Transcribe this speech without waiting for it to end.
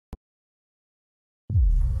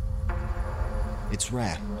It's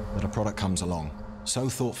rare that a product comes along, so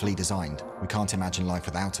thoughtfully designed, we can't imagine life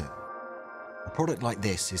without it. A product like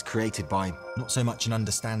this is created by not so much an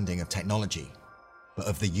understanding of technology, but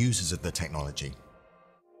of the users of the technology.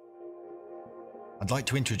 I'd like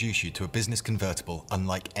to introduce you to a business convertible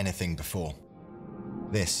unlike anything before.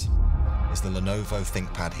 This is the Lenovo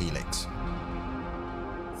ThinkPad Helix.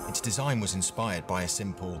 Its design was inspired by a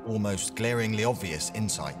simple, almost glaringly obvious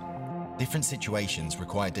insight. Different situations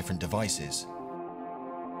require different devices.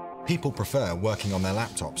 People prefer working on their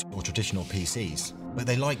laptops or traditional PCs, but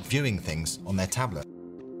they like viewing things on their tablet.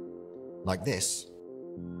 Like this,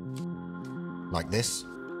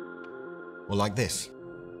 or like this.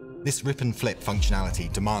 This rip and flip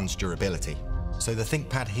functionality demands durability, so the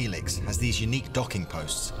ThinkPad Helix has these unique docking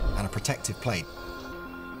posts and a protective plate.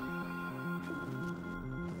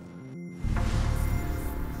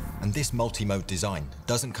 And this multi-mode design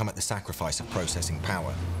doesn't come at the sacrifice of processing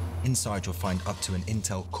power. Inside you'll find up to an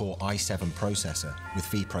Intel Core i7 processor with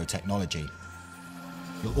vPro technology.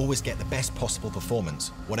 You'll always get the best possible performance,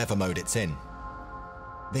 whatever mode it's in.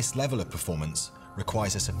 This level of performance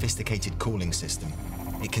requires a sophisticated cooling system.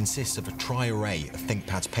 It consists of a tri-array of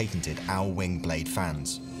ThinkPad's patented owl wing blade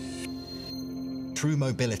fans. True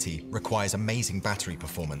mobility requires amazing battery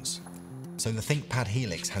performance. So the ThinkPad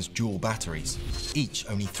Helix has dual batteries, each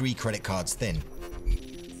only 3 credit cards thin.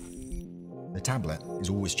 The tablet is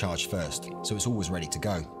always charged first, so it's always ready to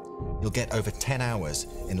go. You'll get over 10 hours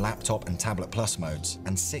in laptop and tablet plus modes,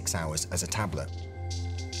 and 6 hours as a tablet.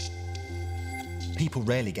 People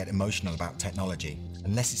rarely get emotional about technology,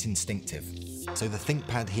 unless it's instinctive. So the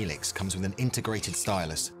ThinkPad Helix comes with an integrated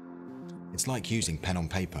stylus. It's like using pen on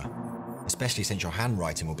paper, especially since your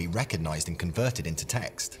handwriting will be recognized and converted into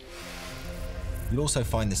text. You'll also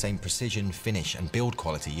find the same precision, finish, and build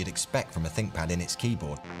quality you'd expect from a ThinkPad in its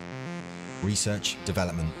keyboard. Research,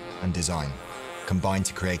 development, and design combine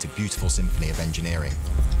to create a beautiful symphony of engineering.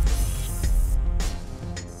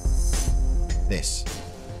 This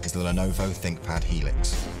is the Lenovo ThinkPad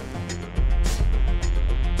Helix.